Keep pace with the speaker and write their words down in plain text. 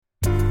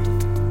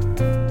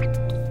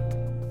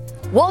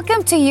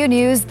Welcome to You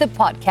News, the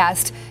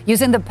podcast,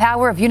 using the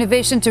power of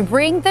Univision to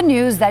bring the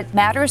news that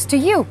matters to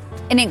you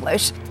in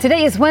English.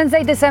 Today is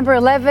Wednesday, December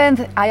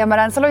 11th. I am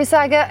Aranza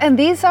Loizaga, and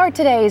these are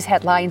today's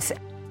headlines.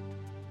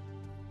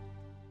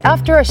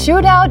 After a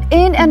shootout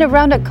in and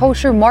around a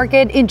kosher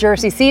market in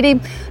Jersey City,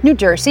 New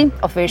Jersey,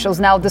 officials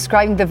now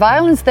describing the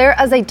violence there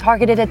as a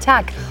targeted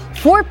attack.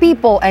 4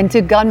 people and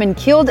 2 gunmen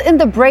killed in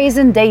the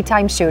brazen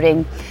daytime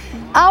shooting.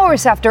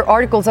 Hours after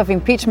articles of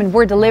impeachment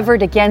were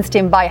delivered against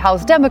him by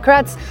House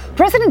Democrats,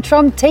 President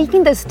Trump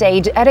taking the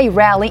stage at a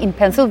rally in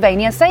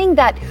Pennsylvania, saying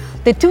that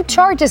the 2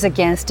 charges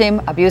against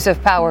him, abuse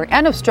of power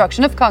and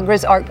obstruction of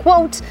Congress, are,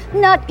 quote,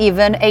 not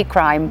even a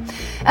crime.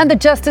 And the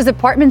Justice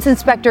Department's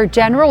Inspector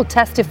General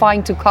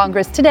testifying to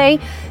Congress today,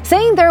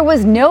 saying there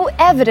was no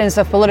evidence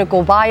of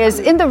political bias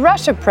in the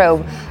Russia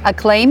probe, a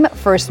claim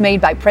first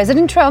made by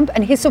President Trump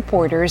and his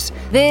supporters.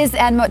 This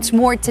and much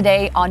more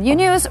today on You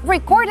News,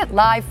 recorded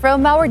live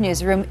from our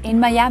newsroom in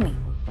Miami.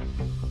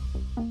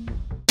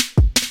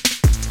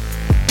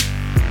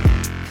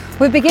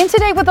 We begin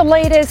today with the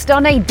latest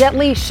on a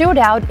deadly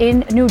shootout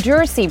in New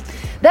Jersey.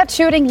 That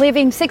shooting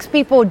leaving 6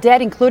 people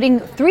dead, including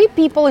 3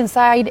 people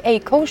inside a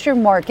kosher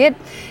market,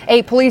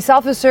 a police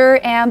officer,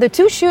 and the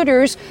 2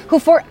 shooters who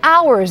for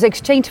hours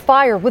exchanged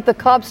fire with the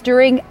cops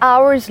during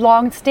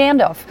hours-long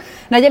standoff.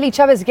 Nayeli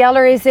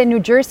Chavez-Geller is in New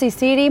Jersey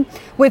City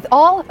with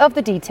all of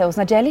the details.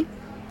 Nayeli?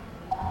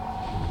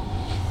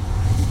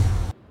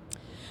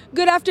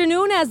 Good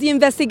afternoon. As the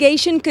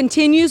investigation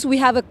continues, we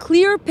have a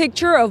clear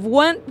picture of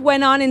what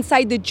went on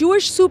inside the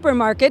Jewish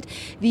supermarket,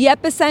 the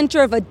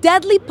epicenter of a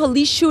deadly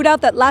police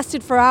shootout that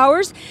lasted for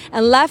hours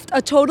and left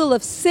a total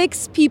of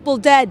 6 people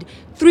dead,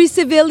 3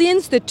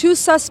 civilians, the 2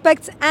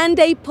 suspects, and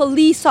a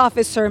police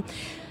officer.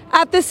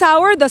 At this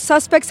hour, the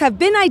suspects have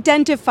been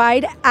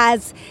identified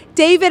as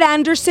David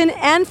Anderson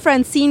and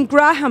Francine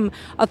Graham.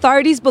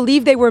 Authorities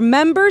believe they were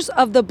members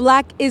of the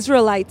Black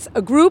Israelites,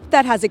 a group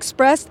that has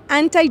expressed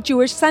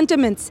anti-Jewish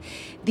sentiments.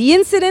 The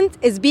incident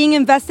is being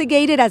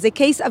investigated as a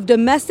case of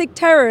domestic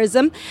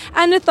terrorism,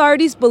 and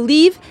authorities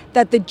believe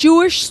that the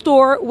Jewish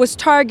store was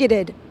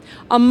targeted.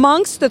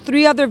 Amongst the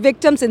 3 other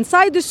victims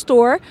inside the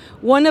store,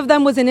 one of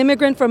them was an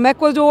immigrant from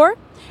Ecuador.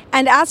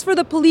 And as for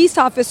the police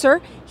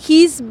officer,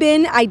 he's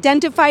been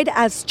identified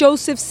as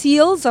Joseph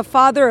Seals, a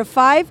father of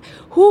 5,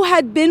 who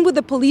had been with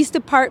the police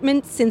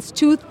department since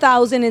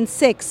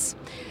 2006.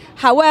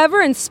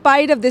 However, in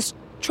spite of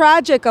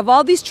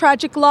all these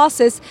tragic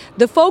losses,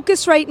 the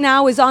focus right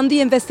now is on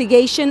the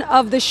investigation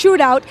of the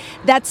shootout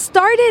that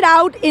started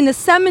out in a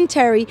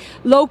cemetery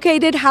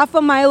located half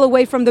a mile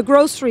away from the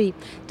grocery.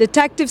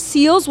 Detective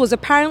Seals was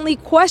apparently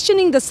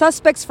questioning the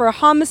suspects for a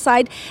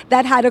homicide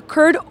that had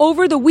occurred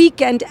over the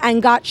weekend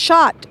and got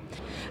shot.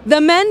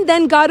 The men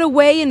then got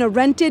away in a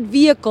rented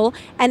vehicle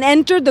and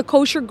entered the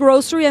kosher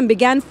grocery and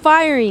began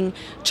firing,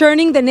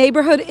 turning the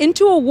neighborhood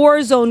into a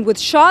war zone with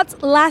shots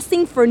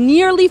lasting for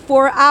nearly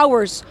 4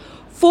 hours.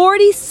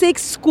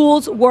 46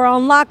 schools were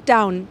on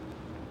lockdown.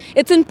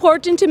 It's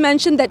important to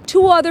mention that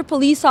 2 other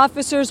police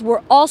officers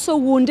were also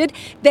wounded.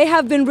 They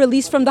have been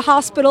released from the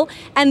hospital,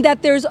 and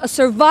that there's a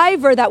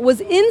survivor that was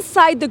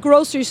inside the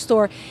grocery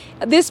store.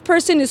 This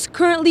person is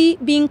currently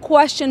being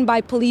questioned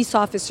by police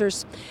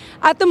officers.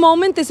 At the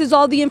moment, this is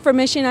all the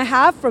information I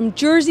have from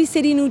Jersey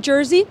City, New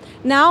Jersey.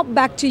 Now,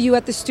 back to you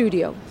at the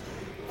studio.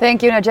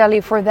 Thank you,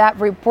 Nayeli, for that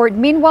report.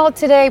 Meanwhile,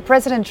 today,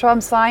 President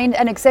Trump signed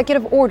an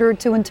executive order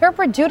to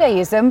interpret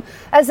Judaism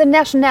as a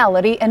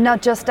nationality and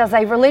not just as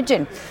a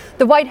religion.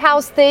 The White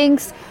House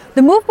thinks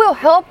the move will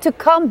help to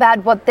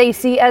combat what they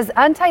see as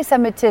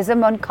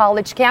anti-Semitism on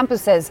college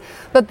campuses.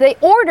 But the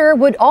order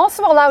would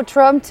also allow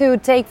Trump to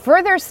take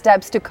further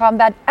steps to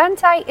combat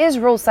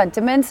anti-Israel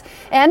sentiments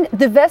and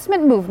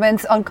divestment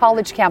movements on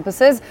college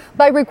campuses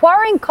by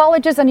requiring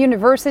colleges and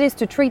universities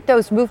to treat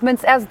those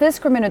movements as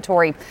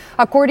discriminatory.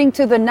 According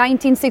to the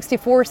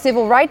 1964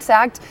 Civil Rights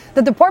Act,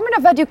 the Department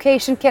of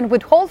Education can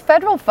withhold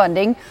federal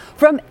funding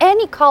from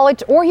any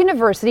college or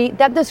university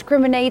that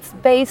discriminates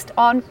based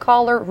on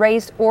color,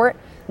 race, or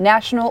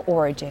national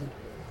origin.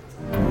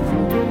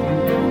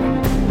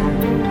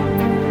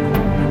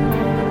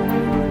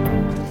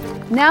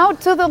 Now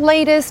to the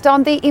latest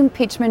on the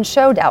impeachment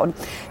showdown.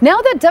 Now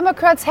that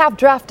Democrats have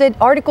drafted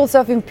articles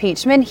of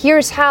impeachment,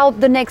 here's how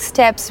the next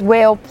steps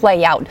will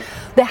play out.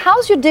 The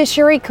House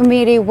Judiciary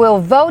Committee will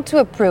vote to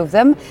approve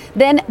them,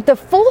 then the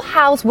full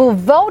House will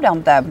vote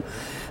on them.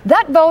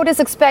 That vote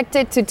is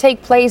expected to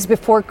take place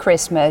before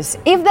Christmas.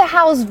 If the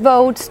House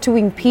votes to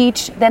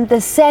impeach, then the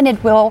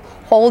Senate will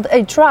hold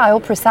a trial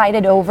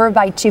presided over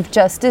by Chief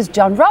Justice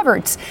John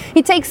Roberts.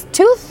 It takes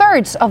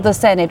 2/3 of the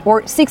Senate,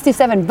 or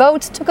 67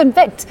 votes, to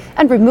convict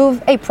and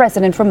remove a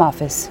president from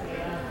office.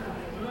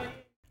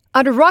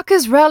 At a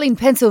raucous rally in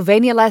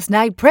Pennsylvania last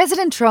night,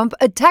 President Trump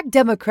attacked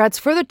Democrats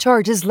for the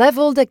charges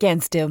leveled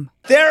against him.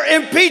 They're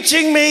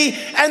impeaching me,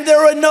 and there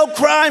are no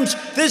crimes.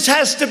 This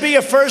has to be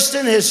a first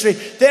in history.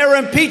 They're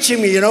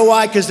impeaching me. You know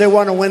why? Because they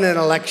want to win an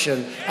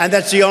election, and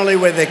that's the only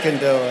way they can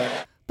do it.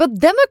 But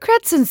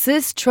Democrats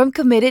insist Trump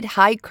committed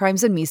high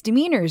crimes and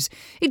misdemeanors.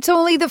 It's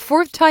only the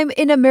 4th time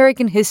in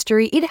American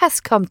history it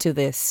has come to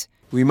this.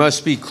 We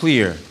must be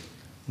clear.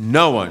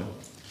 No one,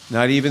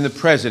 not even the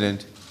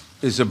president,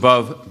 is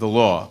above the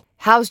law.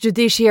 House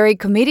Judiciary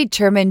Committee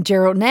Chairman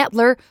Gerald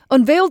Nadler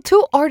unveiled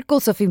 2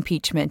 articles of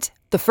impeachment.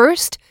 The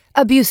first,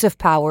 abuse of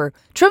power.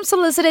 Trump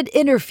solicited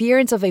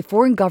interference of a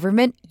foreign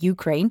government,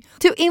 Ukraine,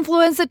 to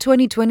influence the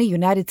 2020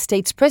 United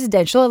States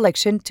presidential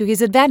election to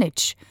his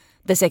advantage.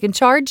 The second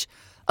charge,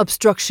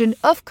 obstruction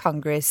of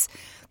Congress.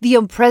 The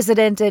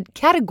unprecedented,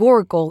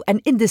 categorical,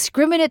 and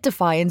indiscriminate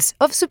defiance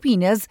of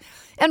subpoenas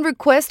and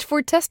request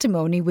for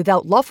testimony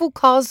without lawful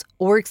cause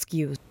or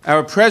excuse.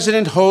 Our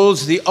president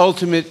holds the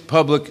ultimate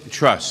public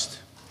trust.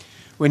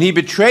 When he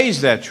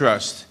betrays that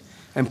trust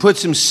and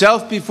puts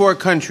himself before a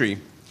country,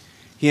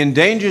 he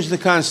endangers the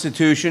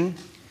Constitution,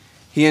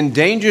 he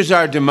endangers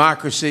our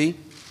democracy,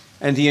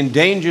 and he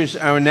endangers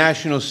our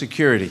national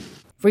security.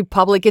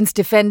 Republicans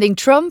defending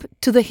Trump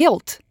to the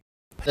hilt.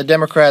 The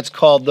Democrats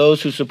called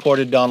those who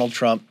supported Donald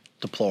Trump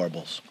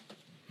deplorables.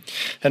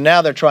 And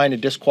now they're trying to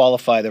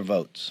disqualify their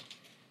votes.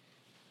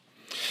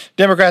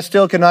 Democrats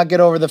still cannot get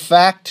over the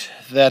fact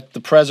that the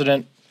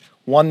president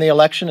won the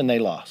election and they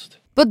lost.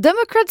 But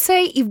Democrats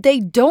say if they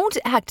don't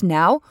act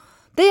now,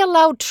 they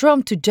allow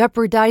Trump to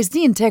jeopardize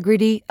the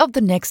integrity of the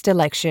next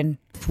election.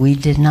 If we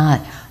did not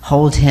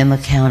hold him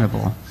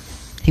accountable,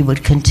 he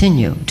would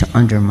continue to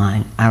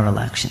undermine our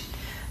election.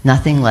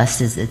 Nothing less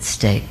is at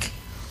stake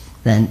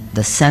than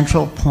the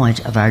central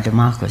point of our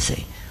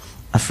democracy,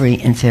 a free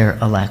and fair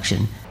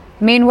election.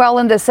 Meanwhile,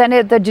 in the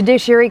Senate, the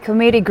Judiciary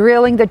Committee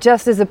grilling the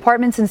Justice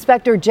Department's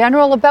Inspector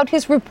General about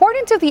his report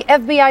into the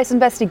FBI's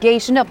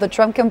investigation of the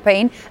Trump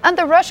campaign and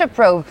the Russia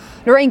probe.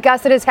 Lorraine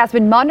Cáceres has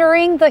been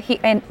monitoring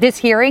this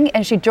hearing,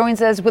 and she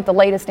joins us with the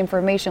latest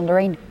information.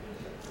 Lorraine.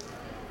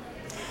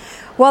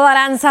 Well,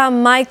 Aranza,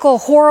 Michael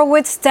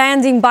Horowitz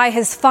standing by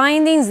his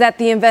findings that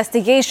the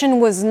investigation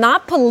was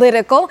not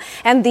political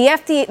and the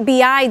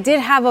FBI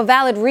did have a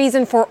valid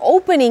reason for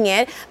opening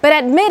it, but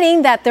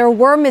admitting that there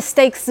were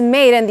mistakes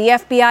made and the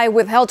FBI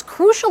withheld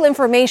crucial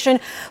information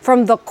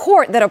from the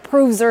court that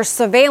approves their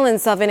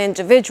surveillance of an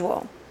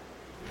individual.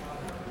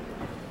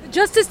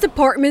 Justice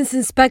Department's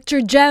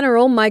Inspector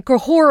General Michael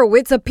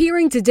Horowitz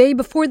appearing today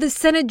before the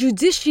Senate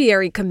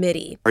Judiciary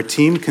Committee. Our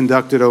team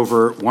conducted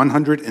over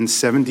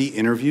 170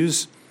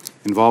 interviews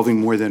involving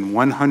more than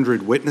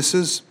 100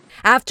 witnesses.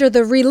 After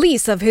the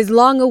release of his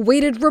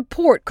long-awaited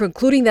report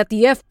concluding that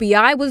the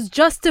FBI was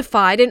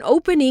justified in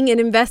opening an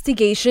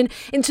investigation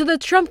into the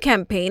Trump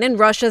campaign and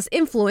Russia's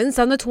influence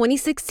on the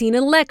 2016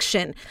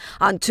 election.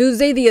 On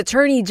Tuesday, the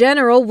Attorney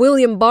General,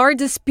 William Barr,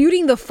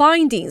 disputing the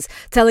findings,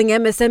 telling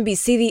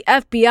MSNBC the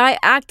FBI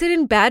acted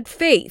in bad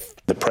faith.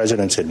 The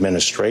president's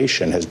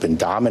administration has been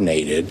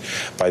dominated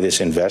by this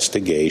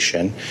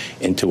investigation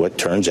into what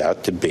turns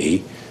out to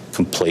be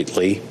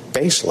completely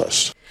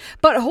baseless.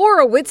 But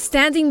Horowitz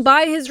standing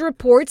by his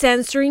reports,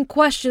 answering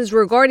questions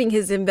regarding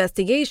his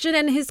investigation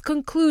and his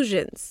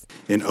conclusions.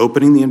 In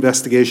opening the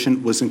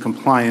investigation was in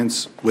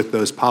compliance with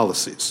those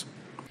policies.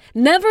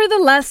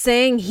 Nevertheless,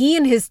 saying he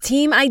and his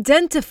team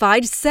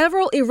identified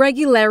several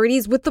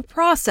irregularities with the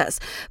process,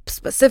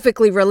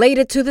 specifically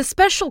related to the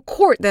special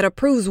court that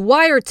approves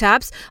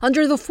wiretaps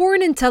under the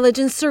Foreign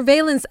Intelligence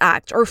Surveillance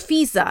Act, or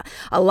FISA,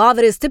 a law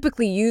that is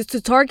typically used to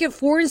target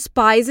foreign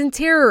spies and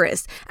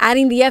terrorists,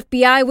 adding the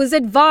FBI was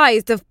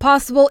advised of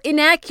possible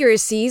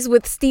inaccuracies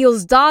with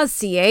Steele's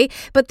dossier,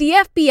 but the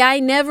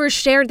FBI never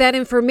shared that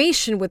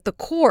information with the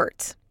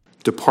court.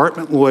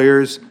 Department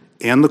lawyers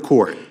and the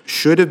court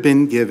should have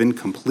been given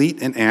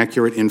complete and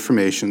accurate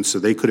information so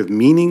they could have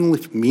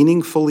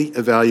meaningfully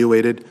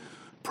evaluated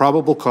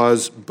probable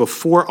cause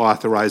before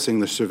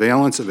authorizing the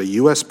surveillance of a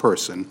U.S.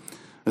 person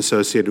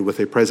associated with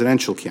a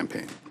presidential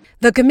campaign.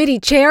 The committee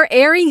chair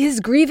airing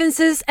his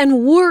grievances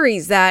and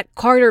worries that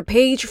Carter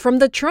Page from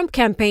the Trump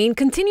campaign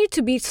continued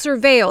to be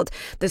surveilled,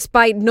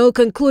 despite no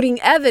concluding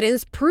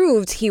evidence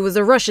proved he was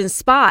a Russian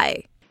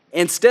spy.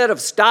 Instead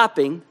of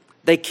stopping,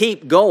 they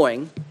keep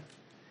going.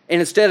 And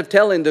instead of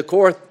telling the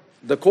court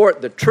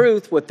the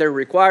truth, what they're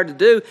required to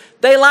do,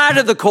 they lie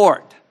to the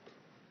court.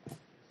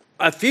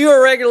 A few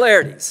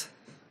irregularities.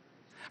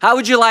 How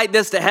would you like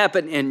this to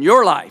happen in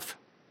your life?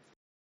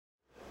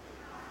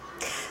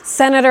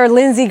 Senator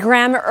Lindsey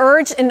Graham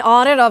urged an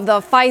audit of the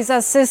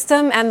FISA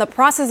system and the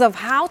process of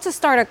how to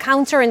start a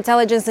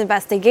counterintelligence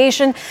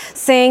investigation,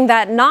 saying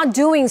that not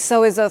doing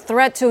so is a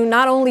threat to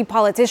not only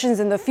politicians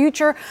in the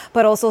future,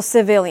 but also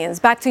civilians.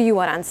 Back to you,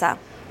 Aranza.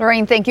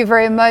 Lorraine, thank you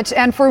very much.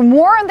 And for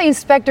more on the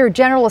Inspector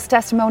General's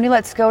testimony,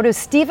 let's go to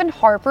Stephen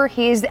Harper.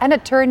 He is an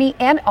attorney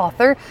and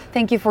author.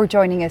 Thank you for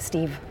joining us,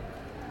 Steve.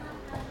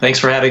 Thanks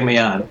for having me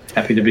on.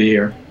 Happy to be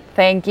here.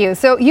 Thank you.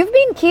 So you've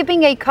been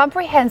keeping a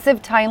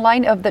comprehensive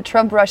timeline of the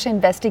Trump-Russia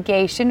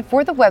investigation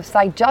for the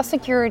website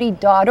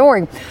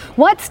justsecurity.org.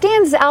 What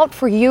stands out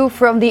for you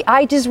from the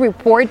IG's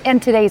report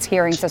and today's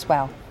hearings as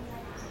well?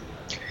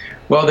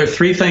 Well, there are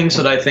three things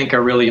that I think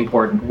are really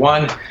important.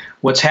 One,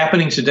 what's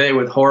happening today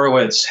with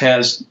Horowitz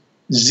has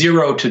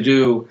zero to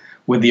do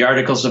with the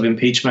articles of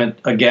impeachment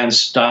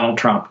against Donald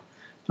Trump.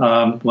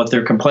 What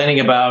they're complaining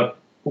about,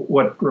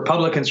 what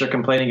Republicans are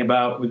complaining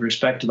about with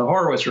respect to the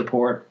Horowitz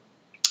report,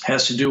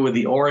 has to do with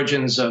the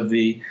origins of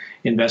the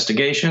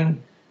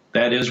investigation.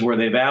 That is, were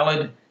they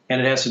valid?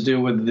 And it has to do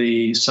with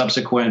the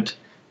subsequent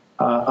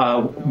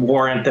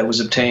warrant that was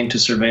obtained to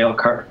surveil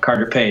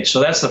Carter Page.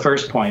 So that's the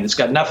first point. It's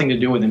got nothing to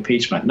do with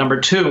impeachment. Number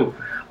two,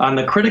 on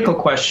the critical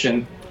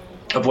question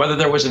of whether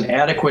there was an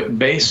adequate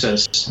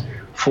basis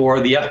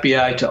for the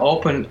FBI to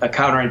open a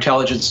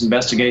counterintelligence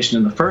investigation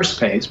in the first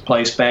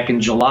place back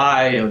in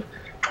July of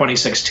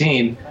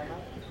 2016,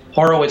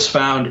 Horowitz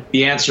found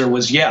the answer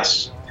was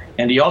yes.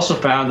 And he also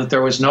found that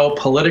there was no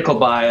political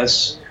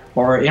bias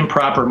or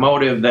improper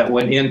motive that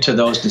went into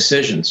those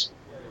decisions.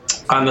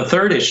 On the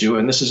third issue,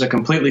 and this is a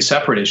completely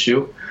separate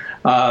issue,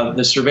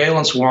 the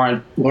surveillance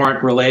warrant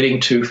relating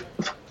to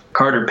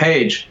Carter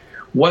Page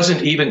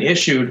wasn't even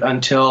issued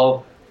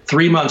until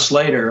 3 months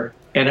later,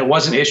 and it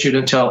wasn't issued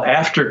until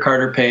after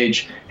Carter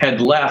Page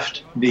had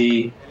left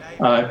the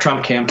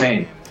Trump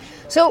campaign.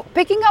 So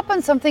picking up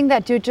on something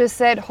that you just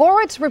said,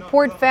 Horowitz's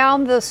report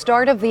found the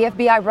start of the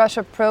FBI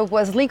Russia probe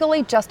was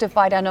legally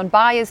justified and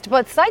unbiased,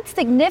 but cites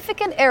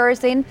significant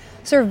errors in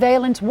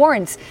surveillance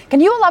warrants. Can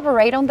you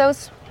elaborate on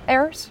those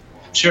errors?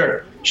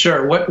 Sure.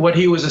 What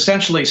he was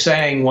essentially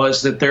saying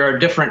was that there are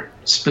different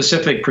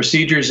specific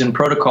procedures and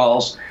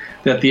protocols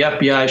that the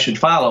FBI should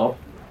follow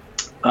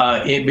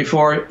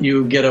before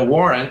you get a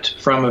warrant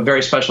from a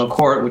very special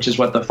court, which is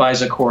what the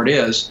FISA court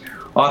is,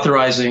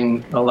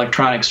 authorizing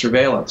electronic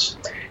surveillance.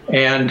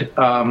 And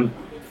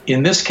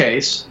in this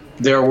case,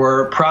 there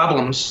were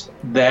problems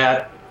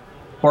that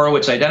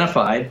Horowitz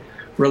identified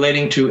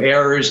relating to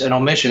errors and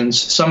omissions,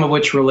 some of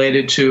which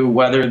related to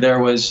whether there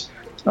was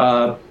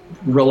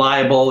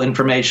reliable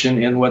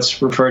information in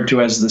what's referred to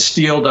as the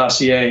Steele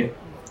dossier,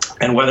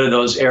 and whether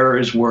those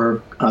errors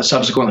were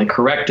subsequently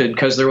corrected,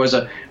 because there was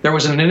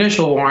an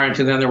initial warrant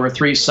and then there were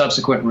 3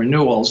 subsequent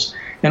renewals.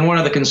 And one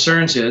of the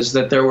concerns is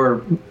that there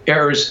were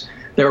errors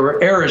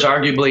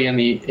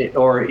arguably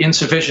or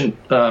insufficient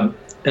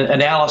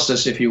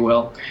analysis, if you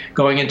will,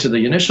 going into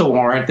the initial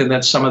warrant, and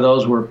that some of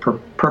those were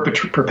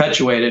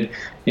perpetuated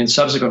in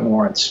subsequent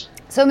warrants.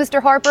 So,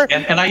 Mr. Harper.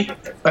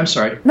 I'm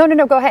sorry. No,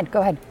 go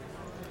ahead.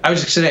 I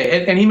was just going to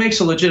say, and he makes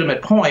a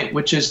legitimate point,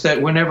 which is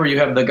that whenever you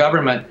have the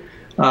government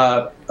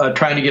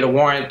trying to get a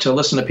warrant to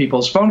listen to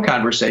people's phone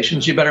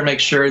conversations, you better make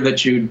sure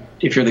that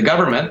if you're the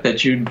government,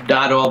 that you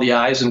dot all the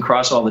I's and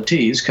cross all the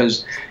T's,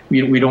 because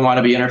we don't want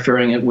to be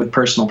interfering with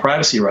personal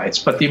privacy rights.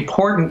 But the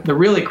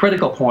really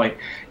critical point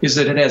is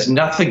that it has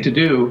nothing to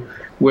do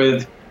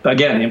with,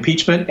 again,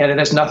 impeachment, and it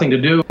has nothing to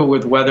do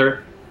with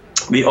whether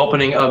the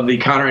opening of the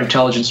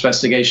counterintelligence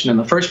investigation in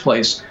the first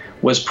place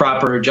was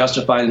proper,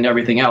 justified, and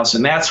everything else.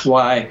 And that's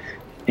why,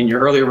 in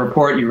your earlier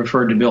report, you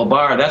referred to Bill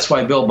Barr. That's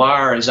why Bill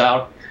Barr is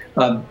out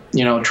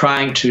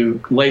trying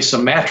to lay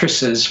some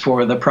mattresses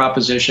for the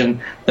proposition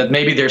that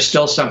maybe there's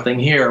still something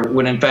here,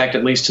 when in fact,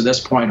 at least to this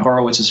point,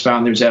 Horowitz has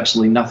found there's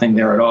absolutely nothing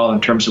there at all in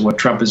terms of what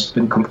Trump has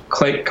been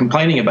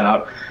complaining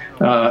about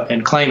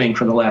and claiming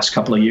for the last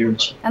couple of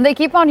years. And they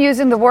keep on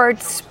using the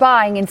word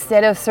spying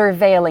instead of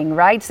surveilling,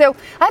 right? So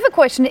I have a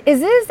question. Is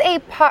this a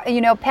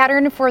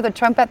pattern for the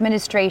Trump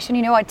administration,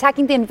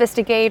 attacking the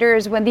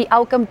investigators when the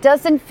outcome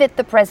doesn't fit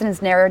the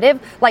president's narrative,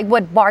 like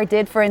what Barr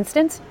did, for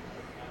instance?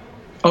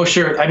 Oh,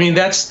 sure. I mean,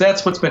 that's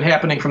what's been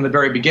happening from the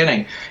very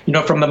beginning.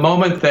 From the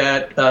moment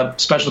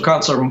that Special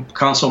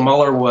Counsel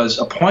Mueller was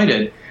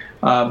appointed,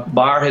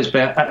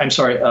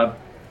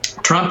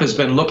 Trump has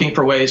been looking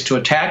for ways to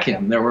attack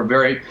him. There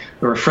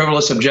were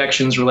frivolous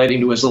objections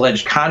relating to his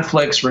alleged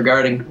conflicts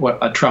regarding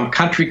a Trump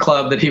country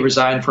club that he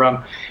resigned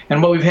from.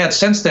 And what we've had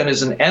since then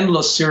is an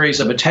endless series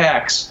of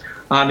attacks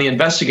on the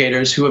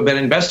investigators who have been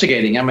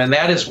investigating him. And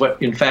that is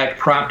what, in fact,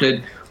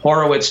 prompted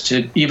Horowitz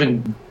to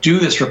even do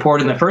this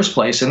report in the first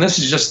place. And this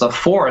is just the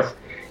fourth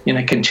in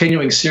a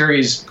continuing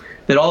series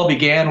that all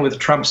began with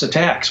Trump's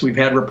attacks. We've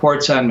had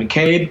reports on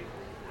McCabe.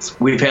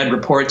 We've had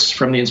reports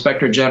from the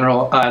Inspector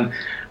General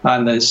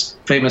on this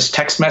famous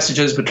text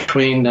messages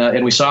between,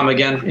 and we saw him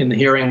again in the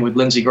hearing with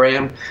Lindsey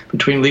Graham,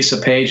 between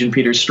Lisa Page and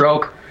Peter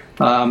Strzok.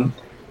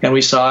 And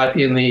we saw it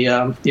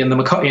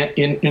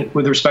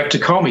with respect to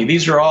Comey.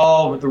 These are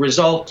all the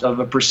result of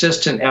a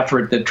persistent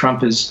effort that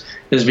Trump has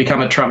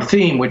become a Trump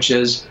theme, which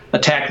is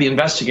attack the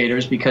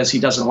investigators because he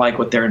doesn't like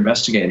what they're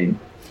investigating.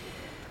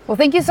 Well,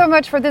 thank you so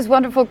much for this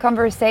wonderful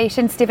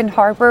conversation, Stephen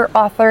Harper,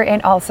 author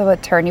and also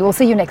attorney. We'll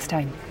see you next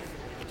time.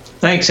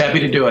 Thanks. Happy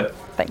to do it.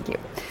 Thank you.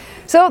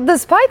 So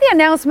despite the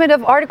announcement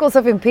of articles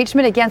of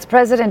impeachment against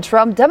President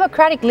Trump,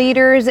 Democratic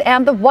leaders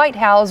and the White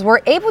House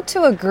were able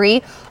to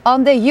agree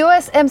on the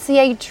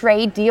USMCA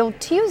trade deal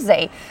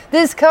Tuesday.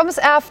 This comes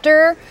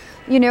after,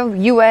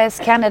 U.S.,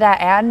 Canada,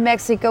 and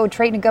Mexico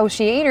trade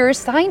negotiators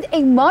signed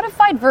a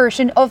modified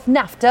version of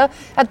NAFTA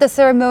at the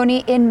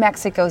ceremony in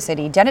Mexico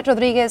City. Janet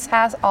Rodriguez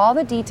has all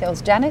the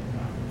details. Janet?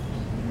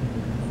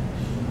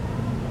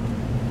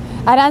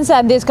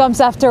 Aranza, this comes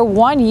after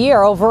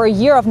over a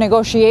year of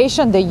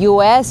negotiation. The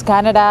U.S.,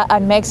 Canada,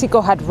 and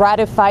Mexico had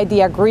ratified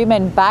the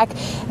agreement back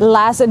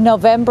last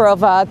November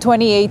of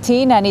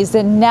 2018, and it's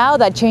now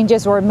that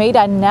changes were made,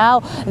 and now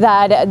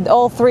that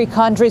all three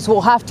countries will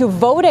have to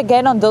vote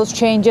again on those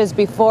changes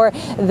before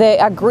the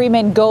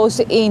agreement goes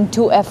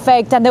into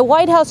effect. And the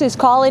White House is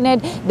calling it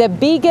the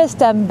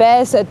biggest and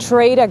best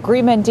trade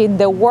agreement in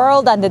the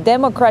world, and the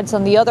Democrats,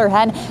 on the other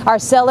hand, are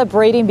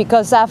celebrating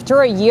because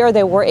after a year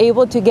they were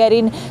able to get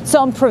in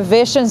some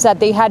provisions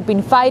that they had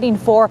been fighting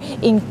for,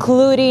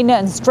 including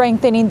and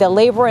strengthening the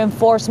labor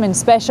enforcement,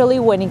 especially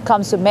when it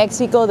comes to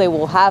Mexico. They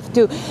will have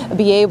to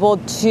be able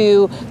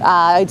to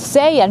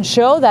say and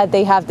show that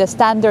they have the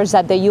standards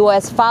that the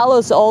U.S.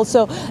 follows.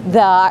 Also,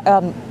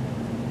 the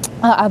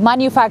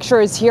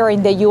manufacturers here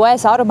in the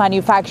U.S., auto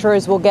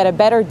manufacturers, will get a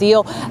better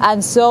deal,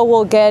 and so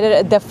will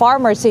get the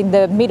farmers in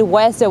the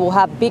Midwest that will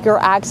have bigger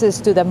access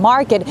to the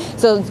market.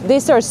 So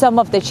these are some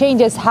of the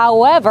changes.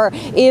 However,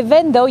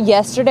 even though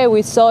yesterday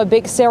we saw a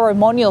big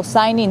ceremonial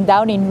signing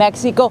down in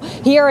Mexico,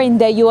 here in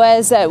the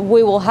U.S.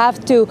 We will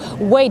have to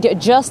wait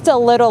just a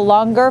little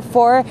longer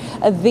for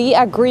the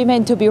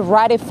agreement to be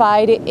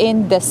ratified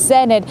in the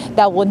Senate.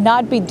 That will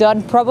not be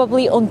done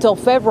probably until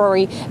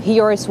February.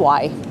 Here is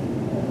why.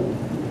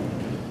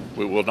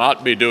 We will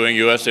not be doing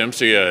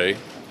USMCA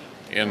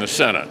in the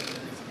Senate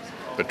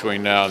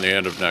between now and the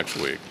end of next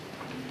week.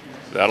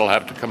 That'll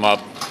have to come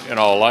up, in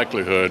all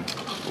likelihood,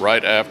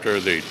 right after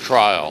the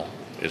trial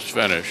is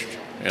finished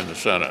in the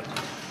Senate.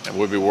 And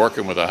we'll be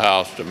working with the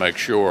House to make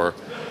sure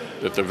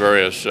that the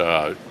various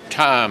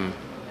time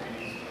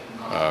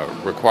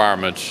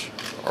requirements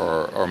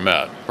are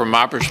met. From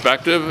my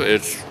perspective,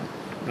 it's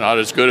not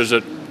as good as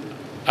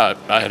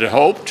I had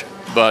hoped,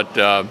 but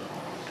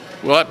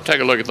we'll have to take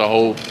a look at the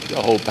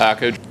whole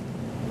package.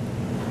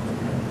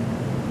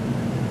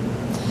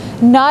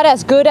 Not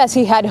as good as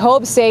he had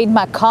hoped, saying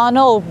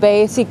McConnell,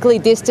 basically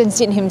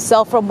distancing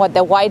himself from what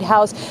the White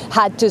House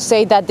had to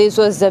say, that this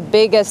was the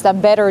biggest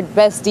and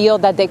best deal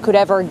that they could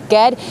ever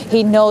get.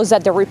 He knows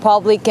that the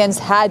Republicans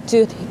had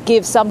to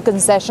give some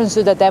concessions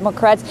to the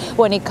Democrats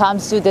when it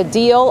comes to the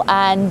deal.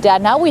 And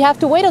now we have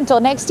to wait until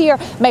next year.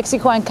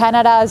 Mexico and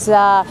Canada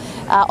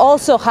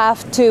also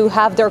have to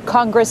have their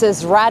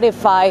Congresses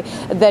ratify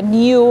the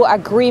new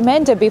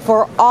agreement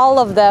before all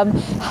of them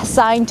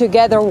sign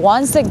together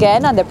once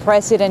again. And the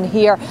president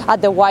here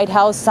at the White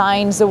House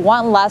signs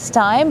one last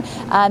time,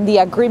 and the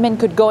agreement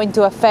could go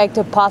into effect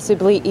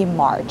possibly in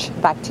March.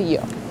 Back to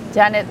you.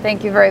 Janet,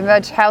 thank you very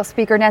much. House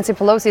Speaker Nancy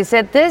Pelosi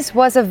said this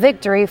was a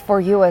victory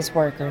for U.S.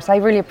 workers. I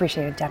really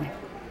appreciate it, Janet.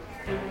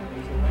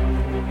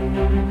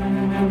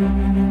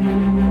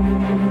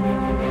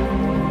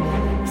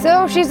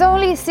 So she's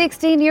only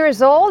 16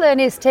 years old and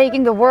is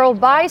taking the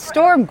world by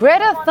storm.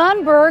 Greta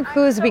Thunberg,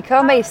 who's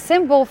become a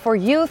symbol for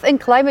youth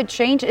and climate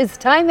change, is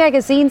Time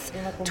Magazine's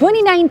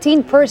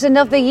 2019 Person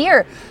of the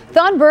Year.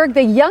 Thunberg,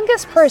 the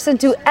youngest person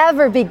to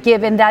ever be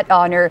given that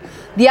honor.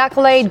 The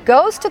accolade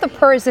goes to the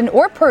person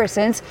or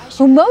persons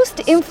who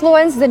most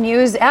influenced the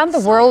news and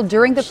the world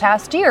during the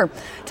past year.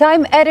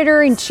 Time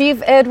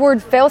editor-in-chief Edward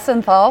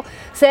Felsenthal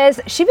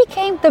says she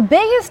became the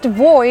biggest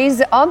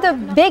voice on the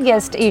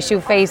biggest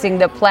issue facing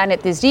the planet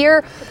this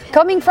year,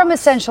 coming from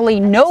essentially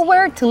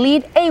nowhere to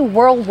lead a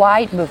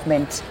worldwide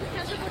movement.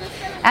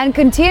 And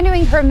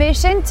continuing her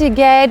mission to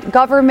get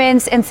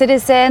governments and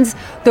citizens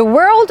the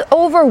world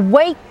over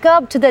wake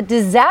up to the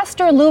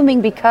disaster looming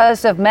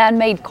because of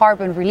man-made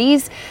carbon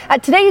release.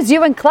 At today's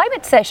UN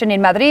climate session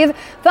in Madrid,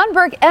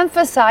 Thunberg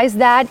emphasized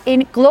that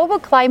in global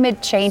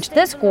climate change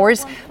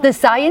discourse, the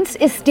science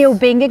is still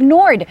being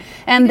ignored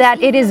and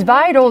that it is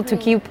vital to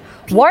keep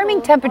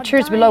warming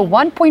temperatures below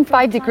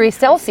 1.5 degrees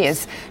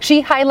Celsius.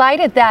 She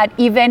highlighted that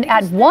even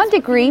at 1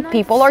 degree,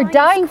 people are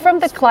dying from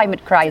the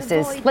climate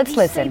crisis. Let's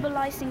listen.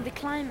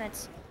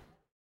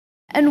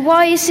 And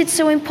why is it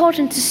so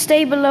important to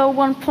stay below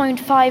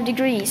 1.5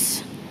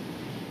 degrees?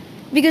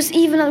 Because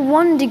even at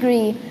 1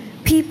 degree,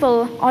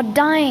 people are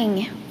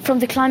dying from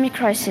the climate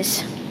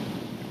crisis.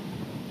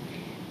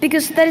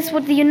 Because that is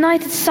what the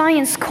United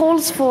Science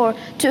calls for,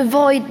 to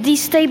avoid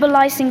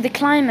destabilizing the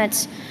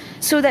climate,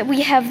 so that we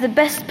have the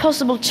best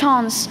possible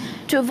chance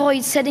to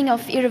avoid setting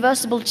off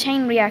irreversible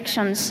chain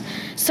reactions,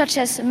 such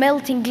as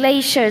melting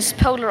glaciers,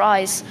 polar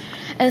ice,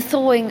 and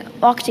thawing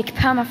Arctic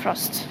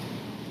permafrost.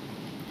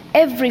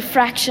 Every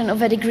fraction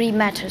of a degree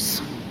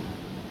matters.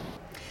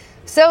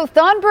 So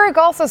Thunberg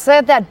also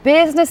said that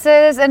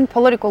businesses and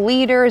political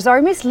leaders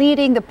are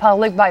misleading the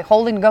public by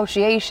holding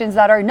negotiations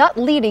that are not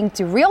leading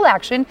to real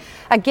action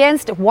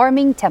against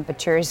warming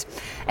temperatures.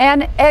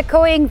 And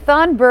echoing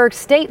Thunberg's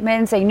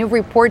statements, a new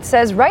report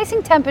says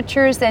rising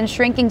temperatures and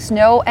shrinking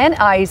snow and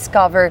ice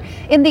cover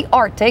in the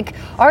Arctic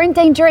are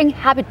endangering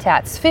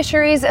habitats,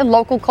 fisheries, and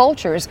local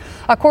cultures.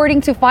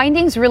 According to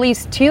findings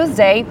released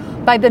Tuesday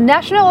by the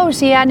National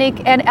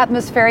Oceanic and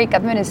Atmospheric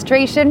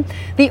Administration,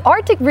 the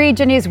Arctic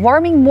region is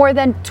warming more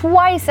than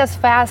twice as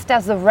fast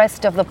as the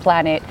rest of the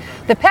planet.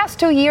 The past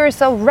 2 years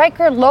saw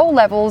record low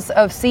levels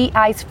of sea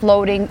ice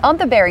floating on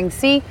the Bering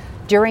Sea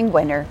during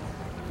winter.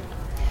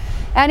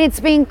 And it's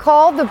being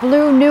called the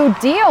Blue New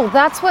Deal.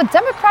 That's what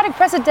Democratic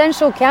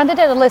presidential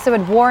candidate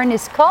Elizabeth Warren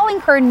is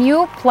calling her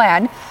new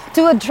plan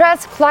to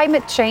address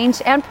climate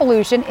change and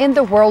pollution in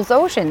the world's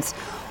oceans.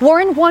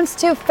 Warren wants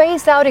to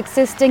phase out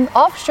existing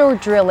offshore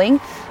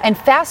drilling and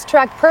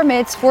fast-track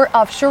permits for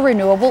offshore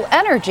renewable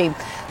energy.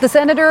 The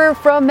senator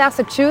from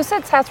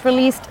Massachusetts has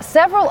released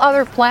several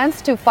other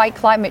plans to fight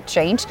climate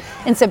change.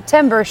 In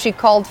September, she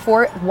called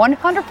for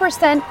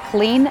 100%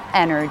 clean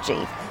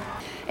energy.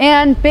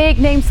 And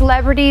big-name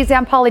celebrities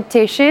and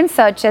politicians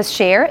such as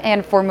Cher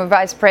and former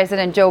Vice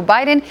President Joe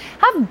Biden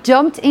have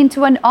jumped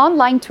into an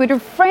online Twitter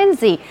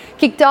frenzy,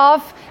 kicked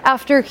off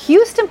after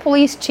Houston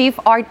Police Chief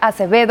Art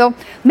Acevedo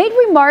made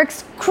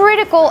remarks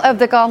critical of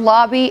the gun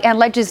lobby and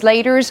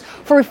legislators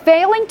for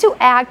failing to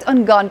act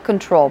on gun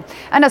control.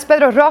 And as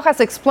Pedro Rojas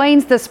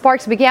explains, the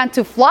sparks began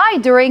to fly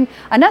during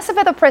an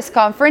Acevedo press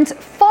conference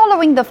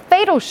following the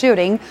fatal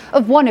shooting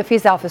of one of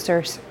his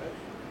officers.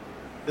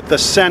 The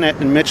Senate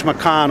and Mitch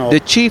McConnell. The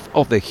chief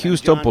of the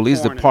Houston Police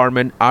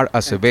Department, Art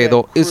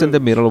Acevedo, is in the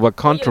middle of a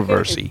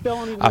controversy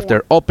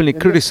after openly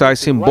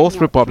criticizing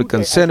both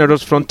Republican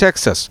senators from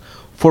Texas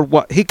for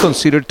what he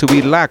considered to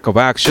be lack of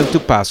action to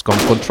pass gun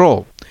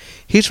control.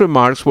 His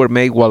remarks were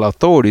made while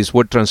authorities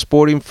were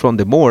transporting from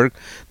the morgue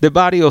the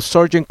body of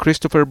Sergeant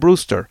Christopher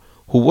Brewster,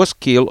 who was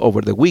killed over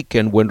the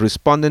weekend when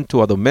responding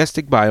to a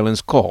domestic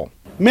violence call.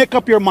 Make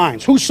up your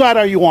minds. Whose side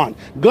are you on?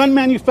 Gun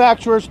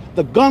manufacturers,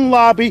 the gun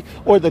lobby,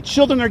 or the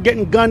children that are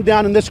getting gunned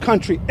down in this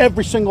country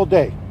every single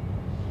day?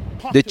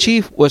 The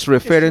chief was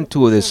referring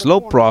to the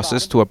slow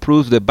process to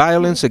approve the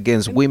Violence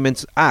Against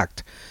Women's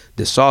Act.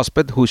 The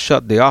suspect who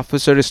shot the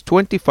officer is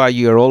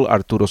 25-year-old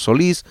Arturo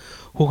Solis,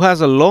 who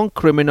has a long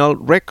criminal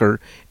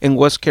record and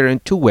was carrying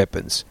 2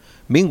 weapons.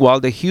 Meanwhile,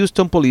 the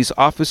Houston Police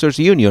Officers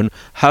Union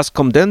has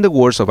condemned the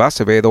words of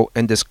Acevedo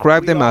and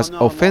described them as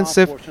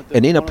offensive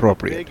and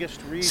inappropriate.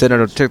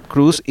 Senator Ted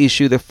Cruz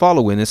issued the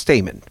following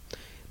statement.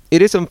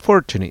 It is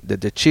unfortunate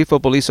that the chief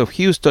of police of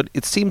Houston,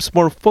 it seems,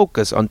 more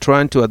focused on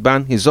trying to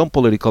advance his own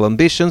political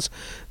ambitions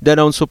than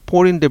on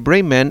supporting the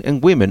brave men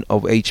and women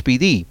of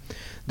HPD.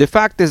 The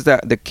fact is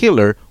that the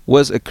killer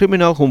was a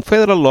criminal whom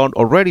federal law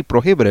already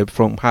prohibited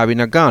from having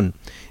a gun,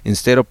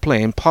 instead of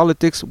playing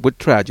politics with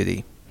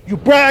tragedy. You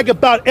brag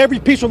about every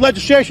piece of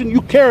legislation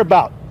you care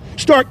about.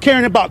 Start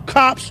caring about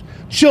cops,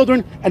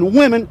 children, and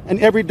women and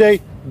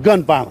everyday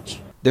gun violence.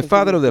 The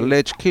father of the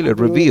alleged killer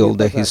revealed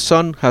that his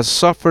son has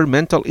suffered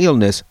mental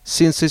illness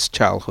since his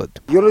childhood.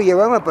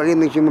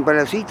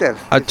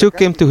 I took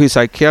him to his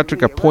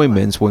psychiatric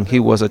appointments when he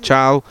was a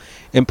child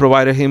and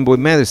provided him with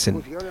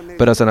medicine.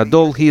 But as an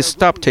adult, he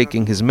stopped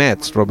taking his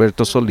meds,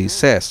 Roberto Solis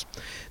says.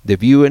 The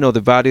viewing of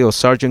the body of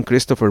Sergeant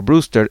Christopher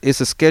Brewster is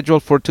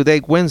scheduled for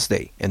today,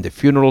 Wednesday, and the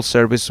funeral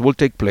service will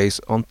take place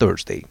on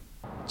Thursday.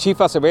 Chief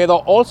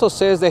Acevedo also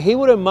says that he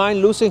wouldn't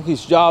mind losing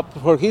his job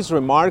for his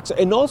remarks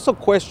and also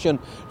questioned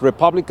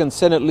Republican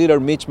Senate Leader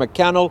Mitch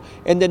McConnell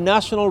and the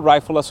National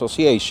Rifle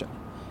Association.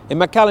 In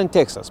McAllen,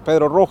 Texas,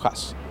 Pedro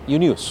Rojas,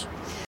 UNews.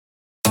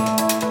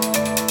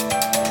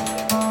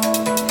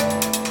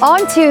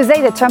 On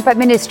Tuesday, the Trump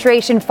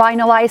administration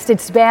finalized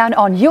its ban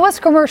on U.S.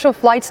 commercial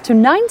flights to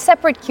 9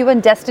 separate Cuban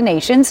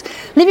destinations,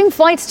 leaving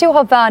flights to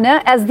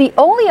Havana as the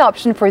only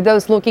option for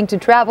those looking to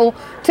travel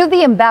to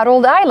the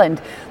embattled island.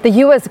 The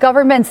U.S.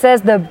 government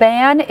says the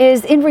ban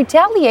is in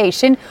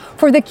retaliation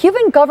for the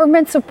Cuban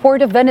government's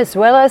support of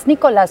Venezuela's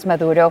Nicolás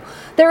Maduro.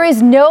 There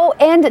is no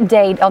end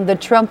date on the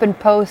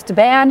Trump-imposed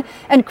ban,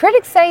 and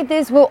critics say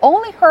this will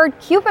only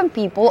hurt Cuban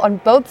people on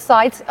both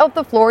sides of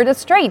the Florida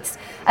Straits,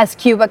 as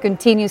Cuba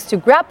continues to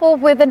grapple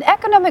with an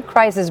economic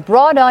crisis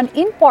brought on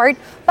in part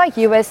by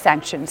U.S.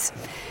 sanctions.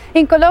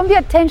 In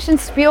Colombia,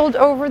 tensions spilled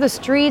over the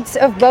streets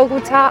of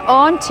Bogota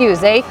on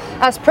Tuesday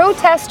as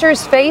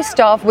protesters faced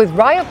off with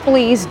riot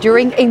police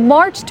during a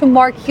march to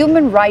mark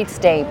Human Rights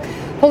Day.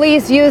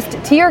 Police used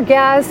tear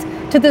gas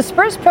to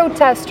disperse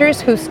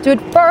protesters who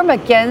stood firm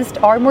against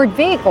armored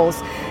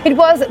vehicles. It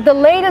was the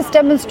latest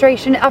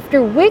demonstration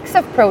after weeks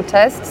of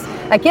protests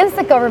against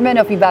the government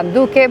of Iván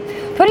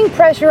Duque, putting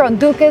pressure on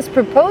Duque's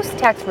proposed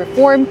tax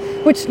reform,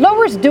 which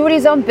lowers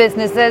duties on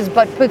businesses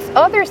but puts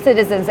other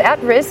citizens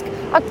at risk,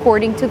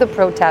 according to the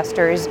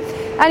protesters.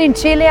 And in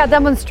Chile, a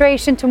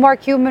demonstration to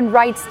mark Human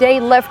Rights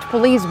Day left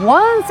police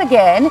once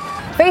again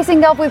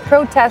facing off with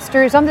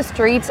protesters on the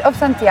streets of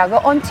Santiago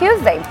on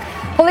Tuesday.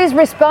 Police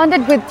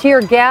responded with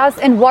tear gas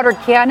and water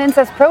cannons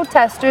as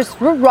protesters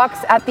threw rocks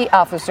at the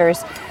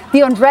officers.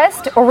 The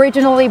unrest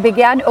originally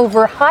began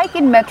over hike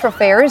in metro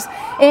fares,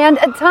 and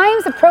at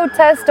times the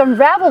protest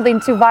unraveled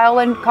into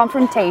violent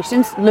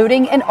confrontations,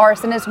 looting and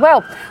arson as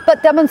well.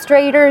 But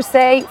demonstrators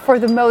say for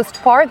the most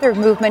part their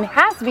movement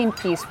has been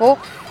peaceful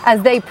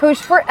as they push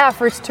for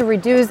efforts to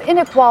reduce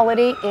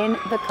inequality in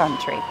the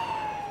country.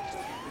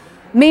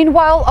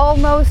 Meanwhile,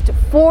 almost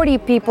 40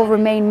 people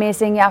remain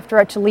missing after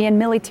a Chilean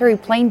military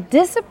plane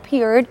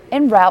disappeared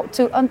en route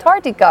to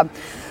Antarctica.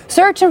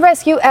 Search and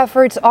rescue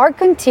efforts are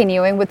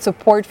continuing with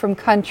support from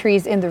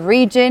countries in the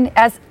region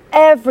as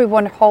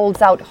everyone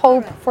holds out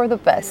hope for the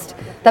best.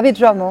 David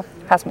Romo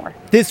has more.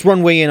 This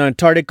runway in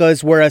Antarctica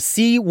is where a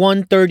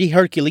C-130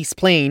 Hercules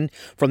plane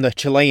from the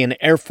Chilean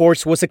Air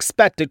Force was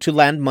expected to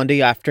land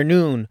Monday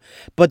afternoon,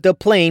 but the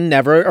plane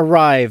never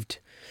arrived.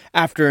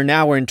 After an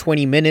hour and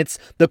 20 minutes,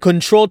 the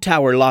control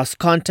tower lost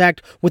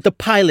contact with the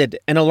pilot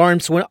and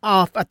alarms went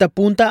off at the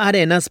Punta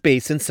Arenas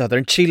base in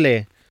southern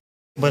Chile.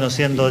 Bueno,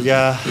 siendo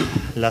ya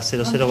las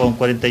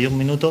 00:41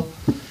 minutos,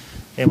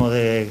 hemos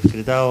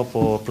decretado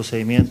por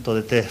procedimiento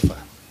de TEFA.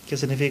 ¿Qué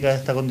significa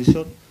esta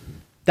condición?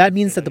 That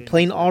means that the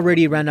plane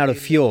already ran out of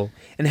fuel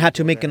and had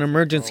to make an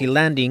emergency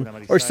landing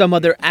or some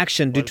other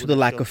action due to the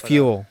lack of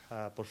fuel.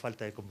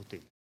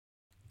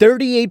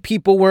 38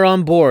 people were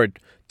on board,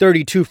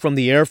 32 from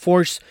the Air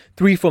Force,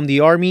 3 from the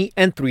Army,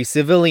 and 3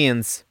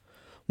 civilians.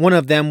 One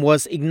of them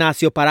was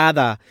Ignacio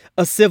Parada,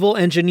 a civil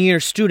engineer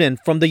student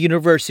from the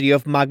University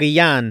of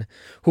Magallanes,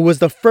 who was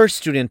the first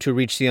student to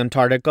reach the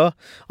Antarctica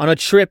on a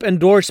trip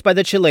endorsed by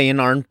the Chilean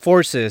Armed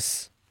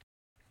Forces.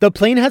 The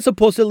plane had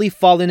supposedly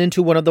fallen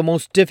into one of the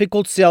most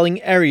difficult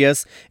sailing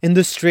areas in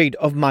the Strait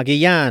of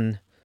Magallanes.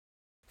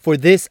 For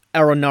this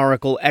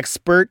aeronautical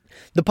expert,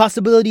 the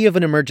possibility of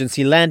an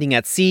emergency landing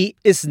at sea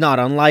is not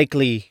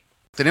unlikely.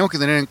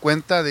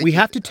 We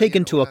have to take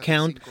into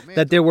account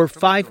that there were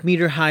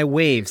 5-meter-high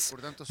waves.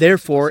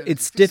 Therefore,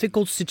 it's a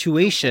difficult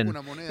situation.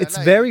 It's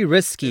very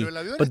risky,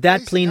 but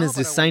that plane is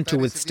designed to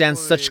withstand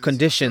such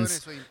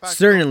conditions.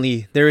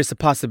 Certainly, there is a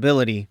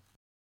possibility.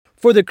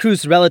 For the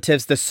crew's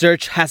relatives, the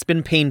search has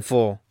been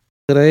painful.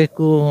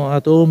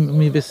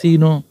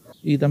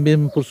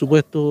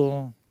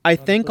 I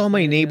thank all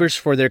my neighbors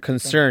for their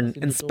concern,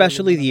 and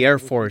especially the Air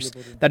Force,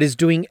 that is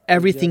doing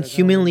everything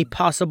humanly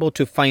possible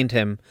to find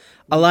him,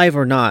 alive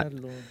or not.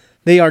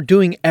 They are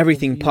doing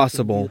everything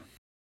possible.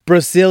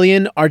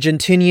 Brazilian,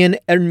 Argentinian,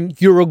 and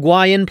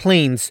Uruguayan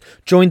planes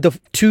joined the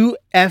 2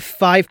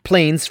 F-5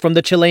 planes from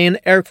the Chilean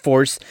Air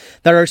Force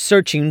that are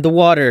searching the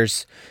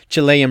waters.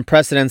 Chilean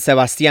President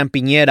Sebastián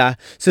Piñera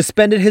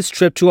suspended his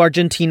trip to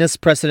Argentina's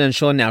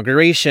presidential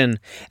inauguration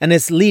and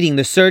is leading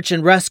the search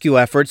and rescue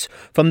efforts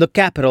from the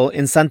capital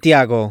in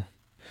Santiago.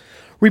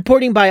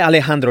 Reporting by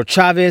Alejandro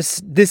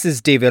Chavez, this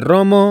is David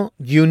Romo,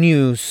 U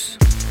News.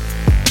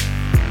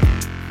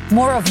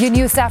 More of U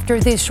News after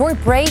this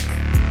short break.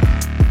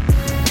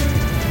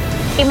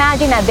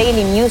 Imagine a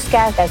daily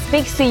newscast that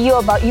speaks to you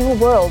about your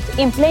world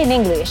in plain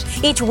English.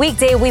 Each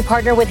weekday, we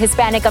partner with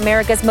Hispanic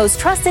America's most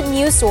trusted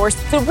news source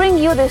to bring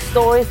you the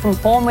stories from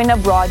home and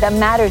abroad that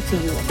matter to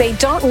you. They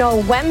don't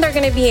know when they're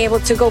going to be able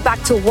to go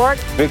back to work.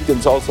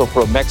 Victims also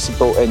from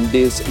Mexico and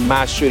this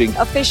mass shooting.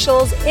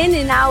 Officials in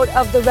and out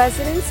of the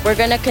residence. We're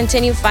going to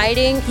continue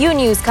fighting. U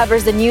News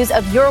covers the news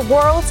of your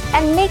world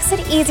and makes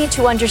it easy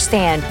to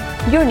understand.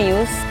 Your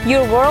news,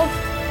 your world,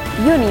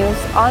 U News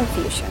on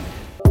Fusion.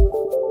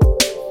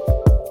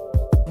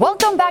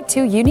 Welcome back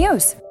to U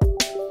News.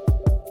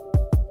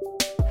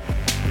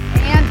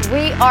 And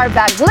we are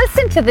back.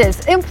 Listen to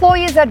this.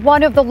 Employees at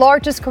one of the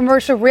largest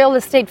commercial real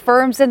estate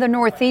firms in the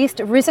Northeast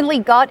recently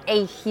got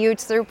a huge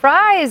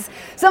surprise.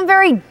 Some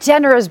very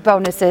generous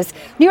bonuses.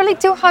 Nearly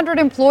 200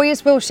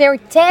 employees will share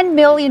 $10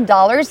 million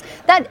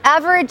that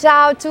average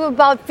out to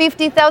about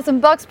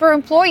 $50,000 per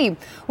employee.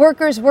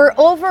 Workers were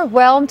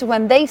overwhelmed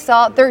when they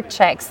saw their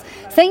checks.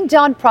 St.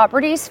 John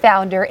Properties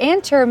founder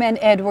and chairman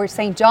Edward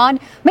St. John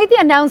made the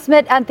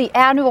announcement at the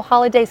annual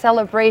holiday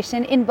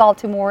celebration in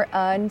Baltimore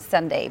on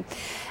Sunday.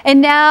 And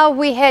now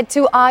we head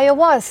to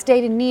Iowa, a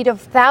state in need of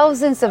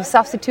thousands of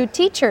substitute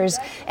teachers.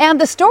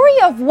 And the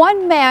story of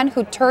one man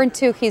who turned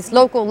to his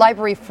local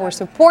library for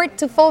support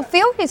to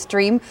fulfill his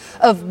dream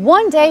of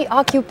one day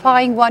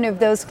occupying one of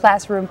those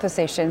classroom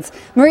positions.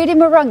 Marita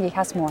Morangi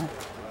has more.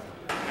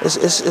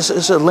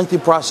 It's a lengthy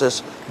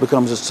process,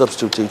 becomes a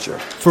substitute teacher.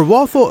 For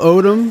Walthall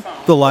Odom,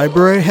 the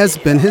library has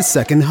been his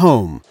second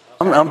home.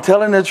 I'm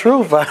telling the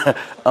truth.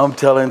 I'm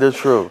telling the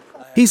truth.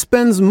 He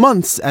spends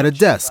months at a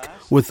desk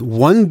with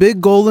one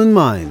big goal in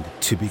mind,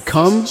 to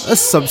become a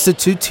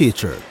substitute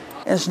teacher.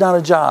 And it's not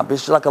a job,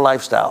 it's like a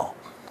lifestyle.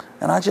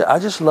 And I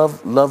just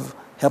love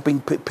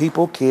helping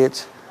people,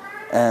 kids,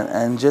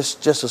 and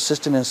just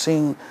assisting and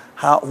seeing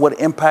what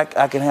impact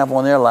I can have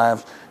on their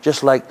lives,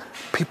 just like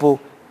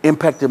people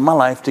impacted my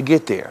life to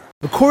get there.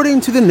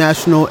 According to the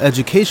National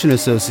Education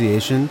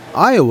Association,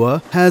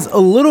 Iowa has a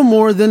little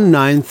more than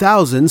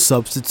 9,000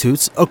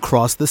 substitutes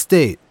across the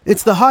state.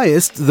 It's the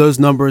highest those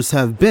numbers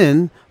have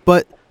been,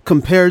 but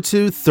compared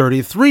to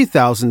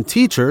 33,000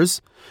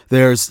 teachers,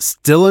 there's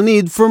still a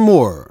need for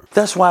more.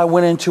 That's why I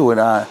went into it.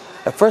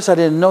 At first, I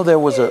didn't know there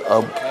was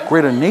a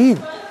greater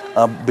need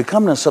of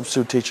becoming a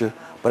substitute teacher,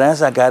 but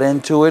as I got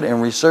into it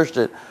and researched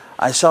it,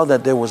 I saw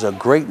that there was a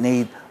great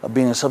need of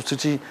being a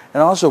substitute teacher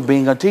and also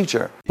being a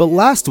teacher. But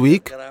last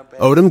week,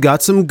 Odom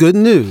got some good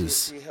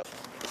news.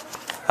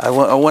 I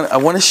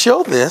want to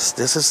show this.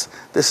 This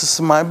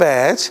is my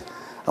badge.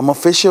 I'm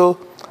official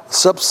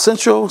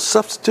central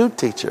substitute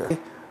teacher.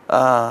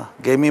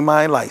 Gave me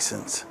my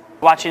license.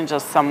 Watching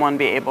just someone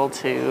be able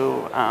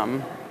to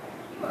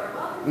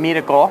meet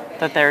a goal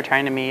that they're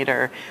trying to meet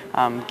or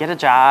get a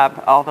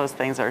job, all those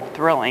things are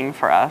thrilling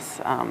for us.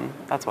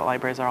 That's what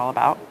libraries are all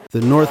about. The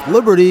North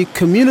Liberty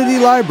Community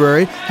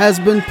Library has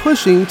been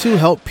pushing to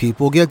help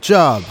people get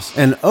jobs,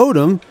 and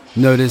Odom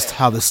noticed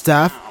how the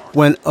staff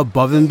went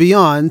above and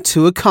beyond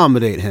to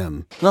accommodate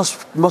him.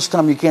 Most of the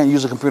time you can't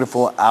use a computer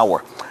for an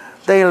hour.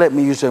 They let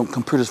me use their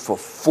computers for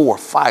 4,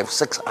 5,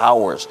 6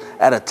 hours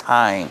at a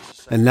time.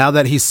 And now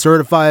that he's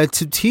certified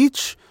to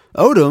teach,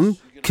 Odom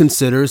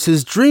considers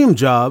his dream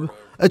job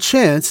a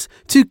chance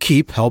to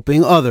keep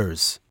helping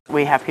others.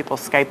 We have people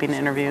Skyping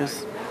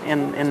interviews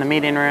in the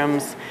meeting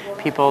rooms,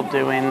 people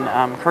doing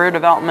career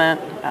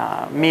development,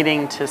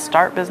 meeting to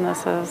start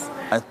businesses.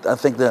 I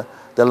think the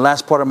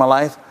last part of my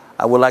life,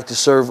 I would like to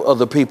serve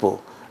other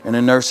people in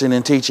the nursing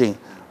and teaching.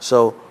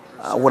 So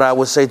what I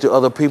would say to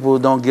other people,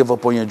 don't give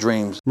up on your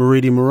dreams.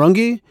 Mariti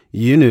Murungi,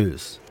 U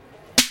News.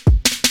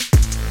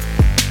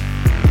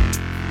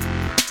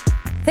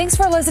 Thanks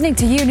for listening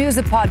to U News,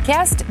 the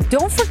podcast.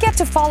 Don't forget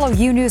to follow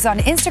U News on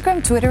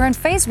Instagram, Twitter, and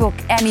Facebook.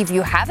 And if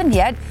you haven't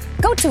yet,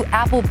 go to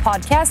Apple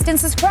Podcast and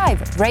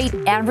subscribe, rate,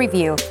 and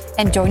review.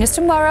 And join us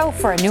tomorrow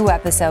for a new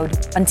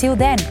episode. Until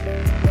then.